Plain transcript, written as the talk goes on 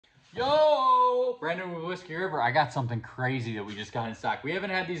Yo, Brandon with Whiskey River. I got something crazy that we just got in stock. We haven't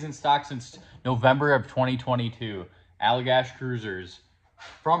had these in stock since November of 2022. Allagash Cruisers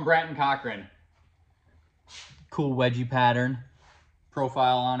from Branton Cochran. Cool wedgie pattern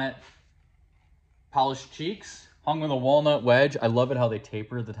profile on it. Polished cheeks, hung with a walnut wedge. I love it how they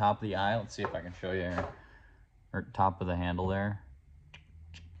taper at the top of the eye. Let's see if I can show you here. Or top of the handle there.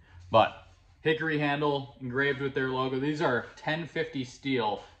 But hickory handle engraved with their logo. These are 1050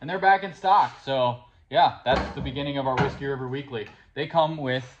 steel and they're back in stock. So yeah, that's the beginning of our Whiskey River Weekly. They come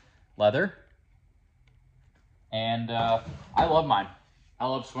with leather and I love mine. I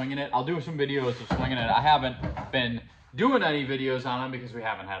love swinging it. I'll do some videos of swinging it. I haven't been doing any videos on them because we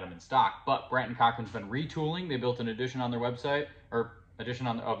haven't had them in stock, but Branton Cochran's been retooling. They built an addition on their website, or addition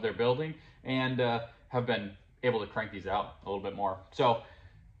of their building, and have been able to crank these out a little bit more. So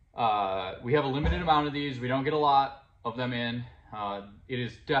we have a limited amount of these. We don't get a lot of them in. It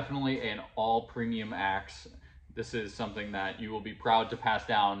is definitely an all premium axe. This is something that you will be proud to pass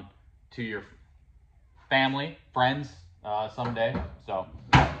down to your family, friends someday. So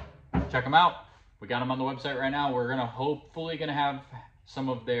check them out. We got them on the website right now. We're hopefully gonna have some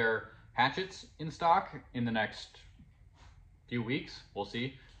of their hatchets in stock in the next few weeks. We'll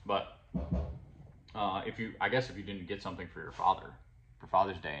see. But I guess if you didn't get something for your father for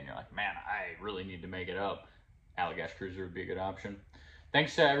Father's Day and you're like, man, I really need to make it up, Allagash Cruiser would be a good option.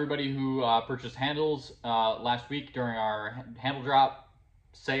 Thanks to everybody who purchased handles last week during our handle drop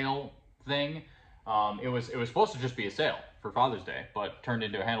sale thing. It was supposed to just be a sale for Father's Day, but turned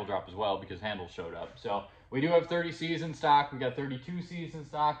into a handle drop as well because handles showed up. So we do have 30 Cs in stock. We got 32 Cs in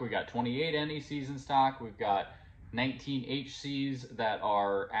stock. We got 28 NECs in stock. We've got 19 HCs that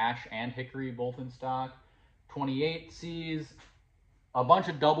are ash and hickory both in stock. 28 Cs, a bunch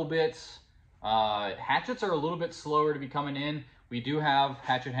of double bits. Hatchets are a little bit slower to be coming in. We do have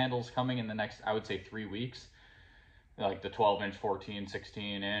hatchet handles coming in the next, I would say, 3 weeks. Like the 12-inch, 14,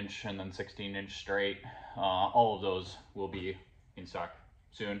 16-inch, and then 16-inch straight. All of those will be in stock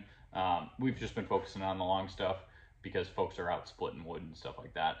soon. We've just been focusing on the long stuff because folks are out splitting wood and stuff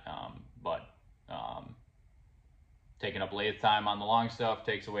like that. But taking up lathe time on the long stuff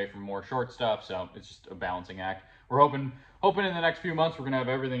takes away from more short stuff, so it's just a balancing act. We're hoping in the next few months we're gonna have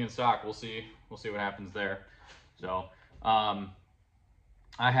everything in stock. We'll see what happens there. So I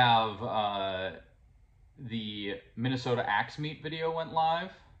have the Minnesota Axe Meet video went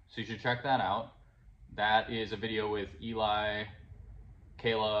live, so you should check that out. That is a video with Eli,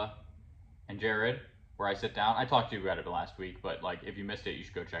 Kayla, and Jared, where I sit down. I talked to you about it last week, but like if you missed it, you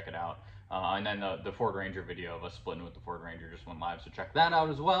should go check it out. And then the Ford Ranger video of us splitting with the Ford Ranger just went live, so check that out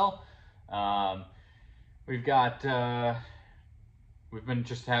as well. We've been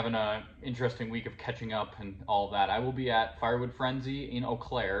just having an interesting week of catching up and all of that. I will be at Firewood Frenzy in Eau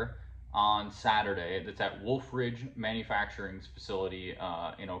Claire on Saturday. That's at Wolf Ridge Manufacturing's facility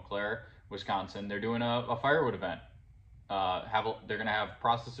in Eau Claire, Wisconsin. They're doing a firewood event. They're gonna have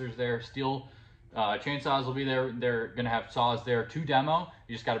processors there, steel chainsaws will be there. They're gonna have saws there to demo.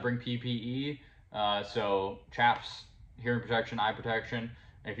 You just got to bring PPE, so chaps, hearing protection, eye protection.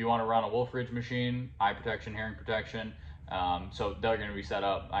 If you want to run a Wolf Ridge machine, eye protection, hearing protection. So they're gonna be set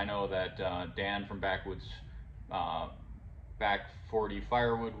up. I know that Dan from Backwoods Back 40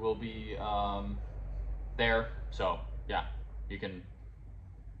 Firewood will be there, so yeah, you can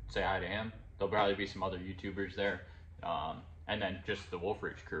say hi to him. There'll probably be some other YouTubers there, and then just the Wolf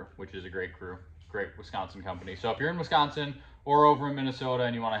Ridge crew, which is a great crew, great Wisconsin company. So if you're in Wisconsin or over in Minnesota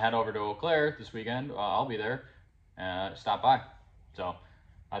and you want to head over to Eau Claire this weekend, I'll be there. Stop by. So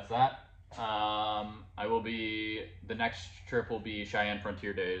that's that. The next trip will be Cheyenne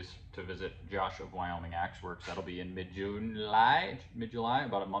Frontier Days to visit Josh of Wyoming Axe Works. That'll be in mid-July,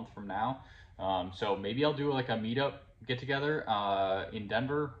 about a month from now. So maybe I'll do like a meetup get together in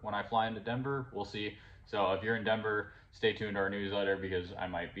Denver when I fly into Denver. We'll see. So if you're in Denver, stay tuned to our newsletter because I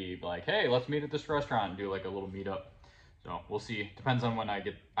might be like, hey, let's meet at this restaurant and do like a little meetup. So we'll see. Depends on when I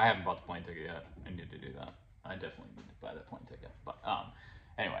haven't bought the plane ticket yet. I need to do that. I definitely need to buy that plane ticket. But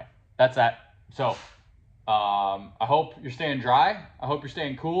anyway, that's that. So I hope you're staying dry. I hope you're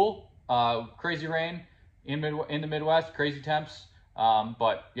staying cool. Crazy rain in the Midwest, crazy temps.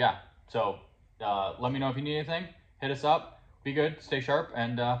 But yeah, so let me know if you need anything. Hit us up. Be good, stay sharp,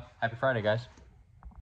 and happy Friday, guys.